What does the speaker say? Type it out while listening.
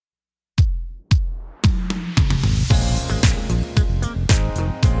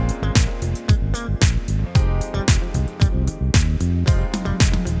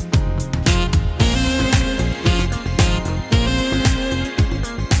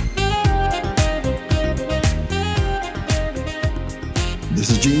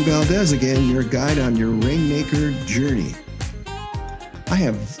Valdez again, your guide on your Rainmaker journey. I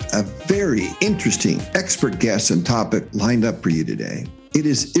have a very interesting expert guest and topic lined up for you today. It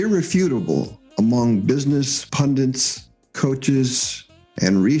is irrefutable among business pundits, coaches,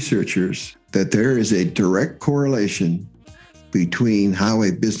 and researchers that there is a direct correlation between how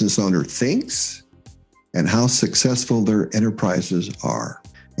a business owner thinks and how successful their enterprises are.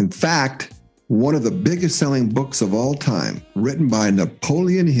 In fact, one of the biggest selling books of all time, written by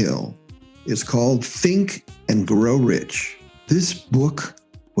Napoleon Hill, is called Think and Grow Rich. This book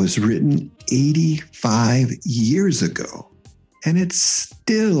was written 85 years ago, and it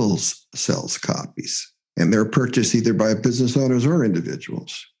still sells copies, and they're purchased either by business owners or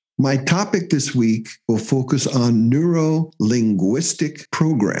individuals. My topic this week will focus on Neuro-Linguistic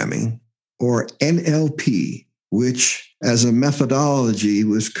programming, or NLP, which as a methodology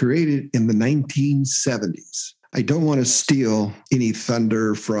was created in the 1970s. I don't want to steal any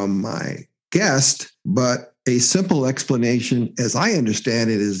thunder from my guest, but a simple explanation, as I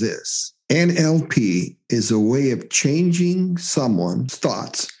understand it, is this. NLP is a way of changing someone's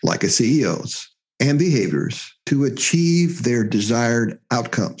thoughts, like a CEO's, and behaviors to achieve their desired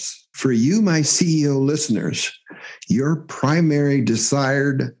outcomes. For you, my CEO listeners, your primary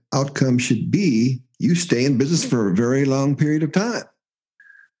desired outcome should be you stay in business for a very long period of time.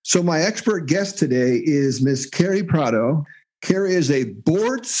 So my expert guest today is Miss Carrie Prado. Carrie is a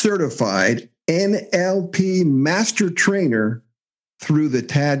board-certified NLP master trainer through the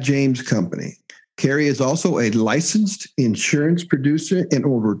Tad James Company. Carrie is also a licensed insurance producer in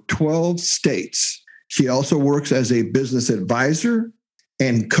over 12 states. She also works as a business advisor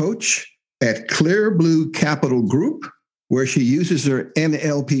and coach at Clear Blue Capital Group, where she uses her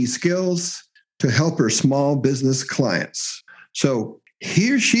NLP skills to help her small business clients. So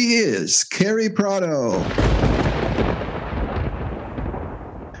here she is, Carrie Prado.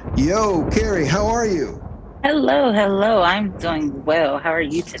 Yo, Carrie, how are you? Hello. I'm doing well. How are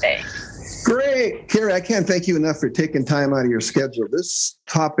you today? Great. Carrie, I can't thank you enough for taking time out of your schedule. This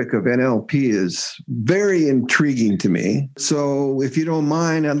topic of NLP is very intriguing to me. So if you don't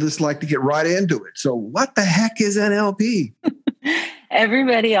mind, I'd just like to get right into it. So what the heck is NLP?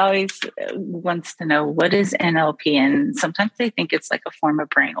 Everybody always wants to know, what is NLP? And sometimes they think it's like a form of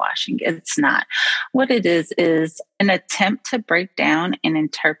brainwashing. It's not. What it is an attempt to break down and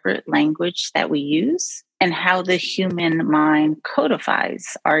interpret language that we use and how the human mind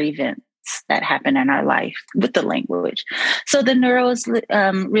codifies our events that happen in our life with the language. So the neuro is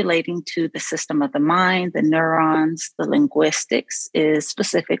relating to the system of the mind, the neurons, the linguistics is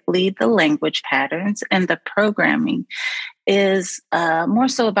specifically the language patterns, and the programming is more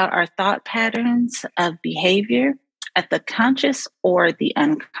so about our thought patterns of behavior at the conscious or the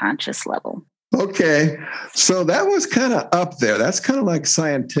unconscious level. Okay, so that was kind of up there. That's kind of like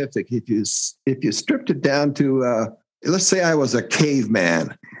scientific. If you stripped it down to, let's say I was a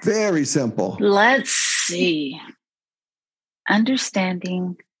caveman. Very simple. Let's see.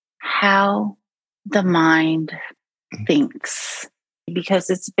 Understanding how the mind thinks, because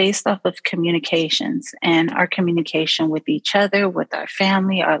it's based off of communications and our communication with each other, with our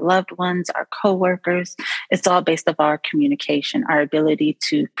family, our loved ones, our coworkers. It's all based off our communication, our ability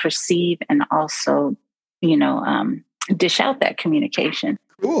to perceive and also, dish out that communication.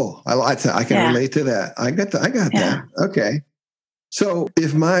 Cool. I can relate to that. I got that. Okay. So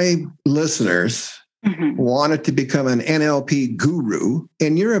if my listeners wanted to become an NLP guru,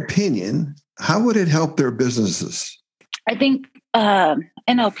 in your opinion, how would it help their businesses? I think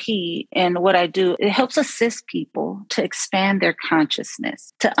NLP and what I do, it helps assist people to expand their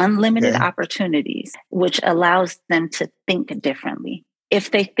consciousness to unlimited opportunities, which allows them to think differently.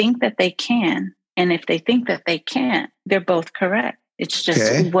 If they think that they can, and if they think that they can't, they're both correct. It's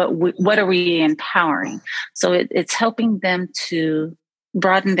just what are we empowering? So it's helping them to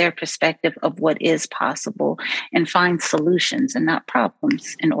broaden their perspective of what is possible and find solutions and not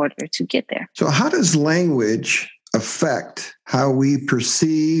problems in order to get there. So how does language affect how we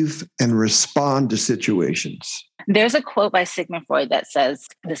perceive and respond to situations? There's a quote by Sigmund Freud that says,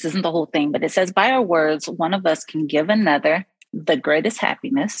 this isn't the whole thing, but it says, by our words, one of us can give another the greatest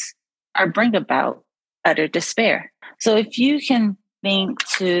happiness or bring about utter despair. So if you can think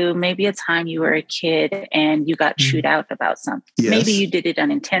to maybe a time you were a kid and you got chewed out about something. Yes. Maybe you did it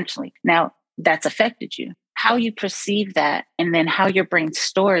unintentionally. Now that's affected you. How you perceive that, and then how your brain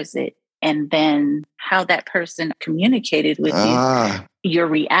stores it, and then how that person communicated with you, your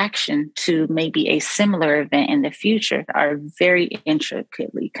reaction to maybe a similar event in the future are very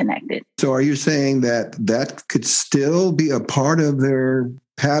intricately connected. So are you saying that could still be a part of their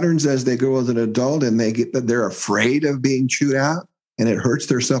patterns as they grow as an adult and they're afraid of being chewed out? and it hurts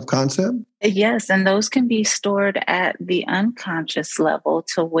their self-concept? Yes, and those can be stored at the unconscious level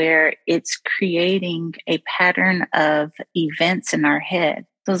to where it's creating a pattern of events in our head.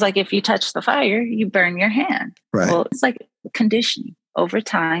 So it's like if you touch the fire, you burn your hand. Right. Well, it's like conditioning. Over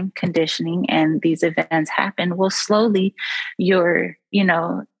time, conditioning and these events happen will slowly your,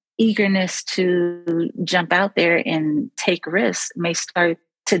 eagerness to jump out there and take risks may start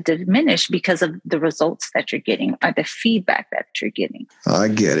to diminish because of the results that you're getting or the feedback that you're getting. I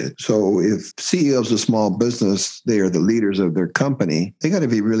get it. So if CEOs of small business, they are the leaders of their company, they got to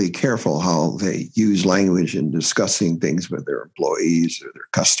be really careful how they use language in discussing things with their employees or their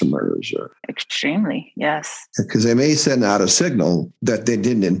customers. Extremely, yes. Because they may send out a signal that they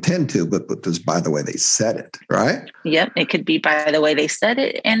didn't intend to, but just by the way they said it, right? Yep. It could be by the way they said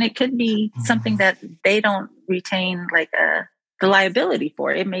it, and it could be something that they don't retain the liability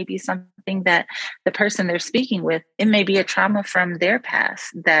for. It may be something that the person they're speaking with, it may be a trauma from their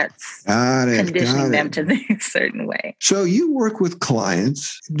past that's conditioning them to think a certain way. So you work with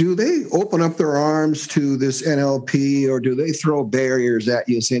clients. Do they open up their arms to this NLP, or do they throw barriers at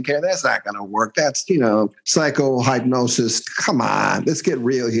you saying, okay, that's not going to work. That's, psychohypnosis. Come on, let's get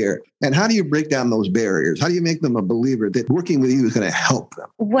real here. And how do you break down those barriers? How do you make them a believer that working with you is going to help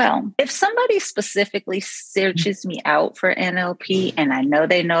them? Well, if somebody specifically searches me out for NLP and I know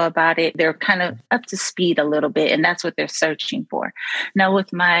they know about it, they're kind of up to speed a little bit, and that's what they're searching for. Now,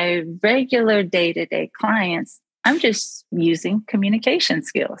 with my regular day-to-day clients, I'm just using communication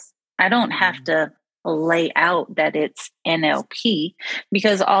skills. I don't have to lay out that it's NLP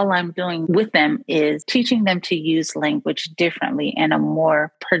because all I'm doing with them is teaching them to use language differently in a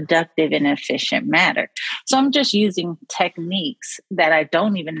more productive and efficient manner. So I'm just using techniques that I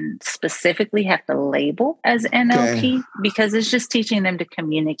don't even specifically have to label as NLP because it's just teaching them to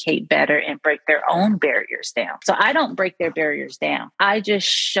communicate better and break their own barriers down. So I don't break their barriers down. I just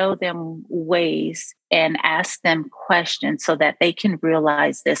show them ways and ask them questions so that they can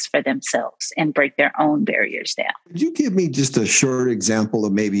realize this for themselves and break their own barriers down. Could you give me just a short example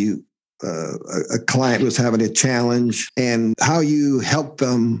of maybe a client was having a challenge and how you help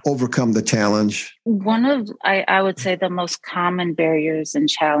them overcome the challenge? One of, I would say, the most common barriers and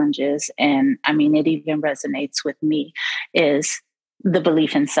challenges, and I mean, it even resonates with me, is the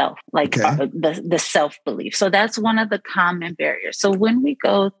belief in self, the self-belief. So that's one of the common barriers. So when we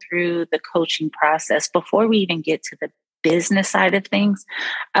go through the coaching process, before we even get to the business side of things,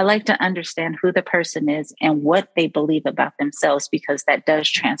 I like to understand who the person is and what they believe about themselves, because that does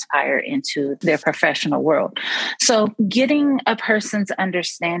transpire into their professional world. So getting a person's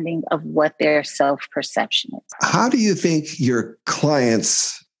understanding of what their self-perception is. How do you think your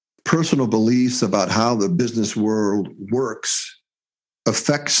clients' personal beliefs about how the business world works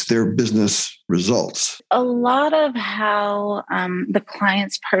affects their business results? A lot of how the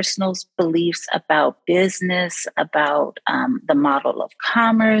client's personal beliefs about business, about the model of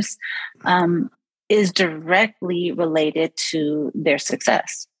commerce, is directly related to their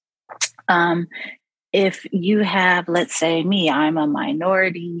success. If you have, let's say me, I'm a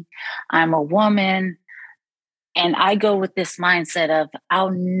minority, I'm a woman, and I go with this mindset of I'll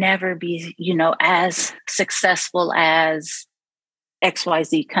never be, as successful as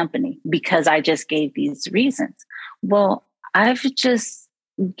XYZ company because I just gave these reasons. Well, I've just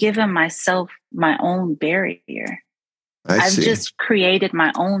given myself my own barrier. I've just created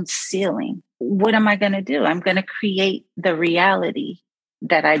my own ceiling. What am I going to do? I'm going to create the reality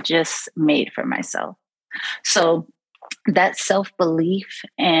that I just made for myself. So that self-belief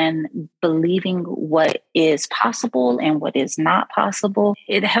and believing what is possible and what is not possible,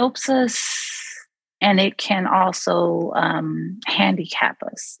 it helps us. And it can also handicap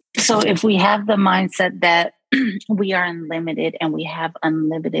us. So if we have the mindset that we are unlimited and we have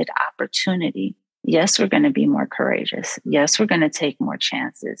unlimited opportunity, yes, we're going to be more courageous. Yes, we're going to take more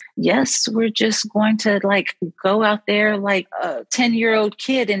chances. Yes, we're just going to go out there like a 10-year-old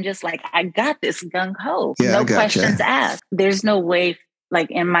kid and just I got this gung ho. Yeah, no questions asked. There's no way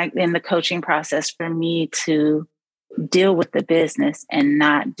in the coaching process for me to deal with the business and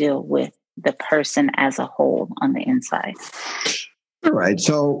not deal with the person as a whole on the inside. All right.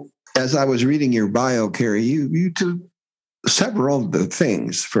 So as I was reading your bio, Carrie, you do several of the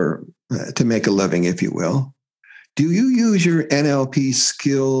things to make a living, if you will. Do you use your NLP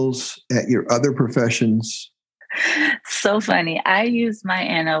skills at your other professions? So funny. I use my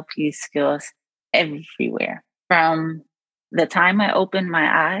NLP skills everywhere, from the time I open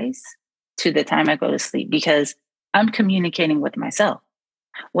my eyes to the time I go to sleep, because I'm communicating with myself.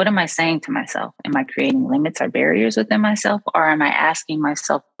 What am I saying to myself? Am I creating limits or barriers within myself? Or am I asking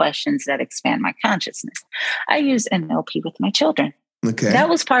myself questions that expand my consciousness? I use NLP with my children. Okay. That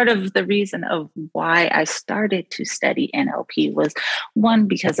was part of the reason of why I started to study NLP was one,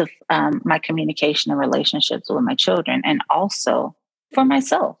 because of my communication and relationships with my children, and also for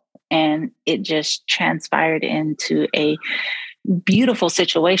myself. And it just transpired into a beautiful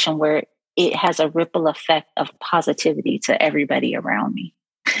situation where it has a ripple effect of positivity to everybody around me.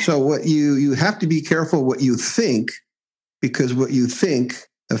 So what you have to be careful what you think, because what you think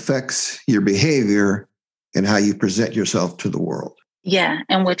affects your behavior and how you present yourself to the world. Yeah.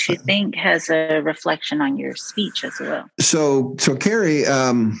 And what you think has a reflection on your speech as well. So Carrie,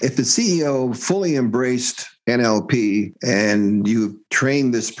 if the CEO fully embraced NLP and you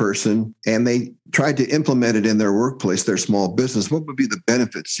trained this person and they tried to implement it in their workplace, their small business, what would be the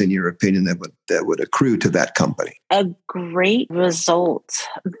benefits, in your opinion, that would accrue to that company? A great result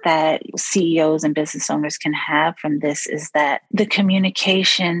that CEOs and business owners can have from this is that the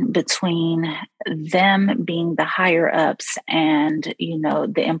communication between them being the higher ups and,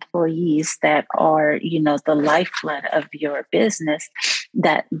 the employees that are, the lifeblood of your business,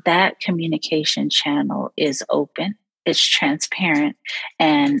 that communication channel is open, it's transparent,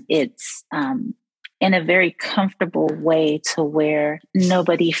 and it's in a very comfortable way to where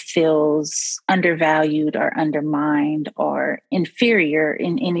nobody feels undervalued or undermined or inferior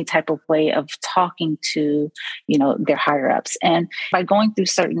in any type of way of talking to, their higher ups. And by going through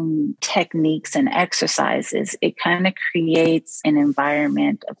certain techniques and exercises, it kind of creates an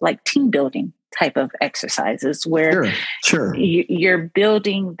environment of like team building type of exercises where Sure. You're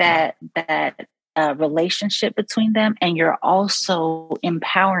building that relationship between them, and you're also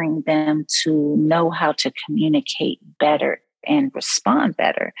empowering them to know how to communicate better and respond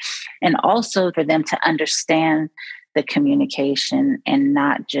better, and also for them to understand the communication and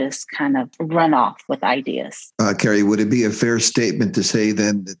not just kind of run off with ideas. Carrie, would it be a fair statement to say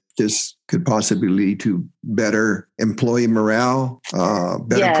then that this could possibly lead to better employee morale,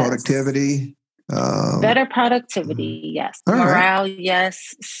 better productivity? Better productivity, yes. Morale,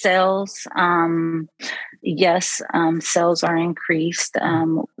 yes. Sales, yes. Sales are increased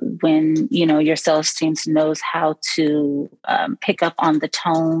when your sales teams knows how to pick up on the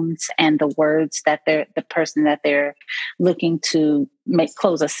tones and the words that the person that they're looking to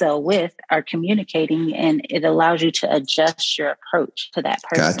close a sale with are communicating, and it allows you to adjust your approach to that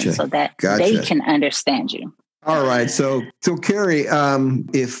person so that they can understand you. All right. So Carrie,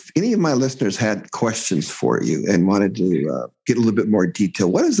 if any of my listeners had questions for you and wanted to get a little bit more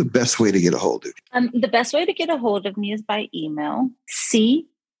detail, what is the best way to get a hold of you? The best way to get a hold of me is by email,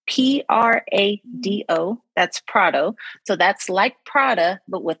 CPRADO, that's Prado. So that's like Prada,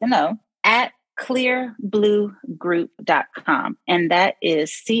 but with an O, at clearbluegroup.com. And that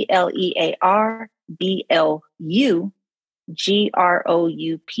is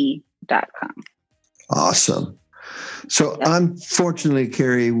CLEARBLUGROUP.com. Awesome. So unfortunately,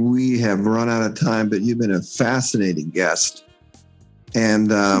 Carrie, we have run out of time, but you've been a fascinating guest. And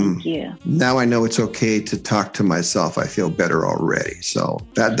Thank you. Now I know it's okay to talk to myself. I feel better already. So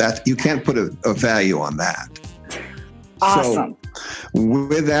that you can't put a value on that. Awesome. So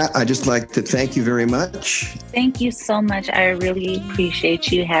with that, I'd just like to thank you very much. Thank you so much. I really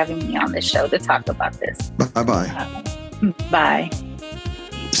appreciate you having me on the show to talk about this. Bye-bye. Bye.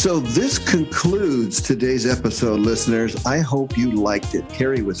 So this concludes today's episode, listeners. I hope you liked it.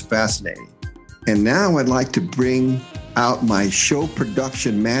 Carrie was fascinating. And now I'd like to bring out my show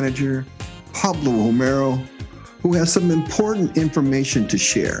production manager, Pablo Romero, who has some important information to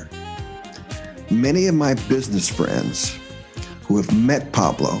share. Many of my business friends who have met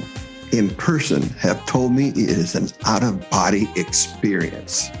Pablo in person have told me it is an out-of-body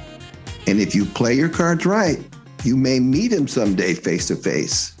experience. And if you play your cards right, you may meet him someday face to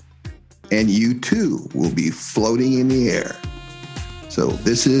face, and you too will be floating in the air. So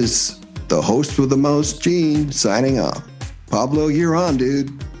this is the host with the most, Gene, signing off. Pablo, you're on,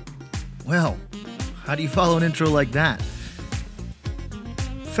 dude. Well, how do you follow an intro like that?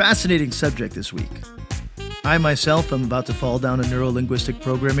 Fascinating subject this week. I myself am about to fall down a neuro-linguistic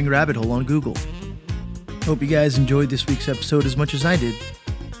programming rabbit hole on Google. Hope you guys enjoyed this week's episode as much as I did.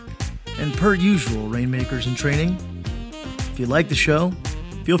 And per usual, Rainmakers in Training, if you like the show,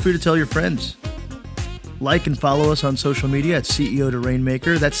 feel free to tell your friends. Like and follow us on social media at CEO to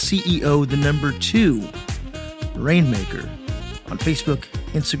Rainmaker. That's CEO, the number 2, Rainmaker, on Facebook,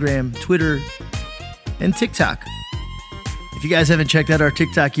 Instagram, Twitter, and TikTok. If you guys haven't checked out our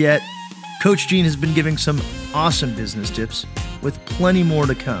TikTok yet, Coach Gene has been giving some awesome business tips with plenty more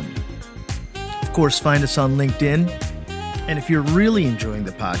to come. Of course, find us on LinkedIn. And if you're really enjoying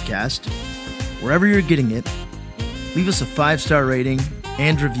the podcast, wherever you're getting it, leave us a 5-star rating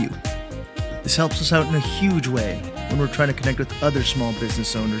and review. This helps us out in a huge way when we're trying to connect with other small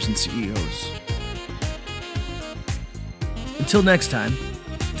business owners and CEOs. Until next time,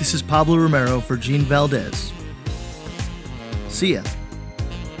 this is Pablo Romero for Gene Valdez. See ya.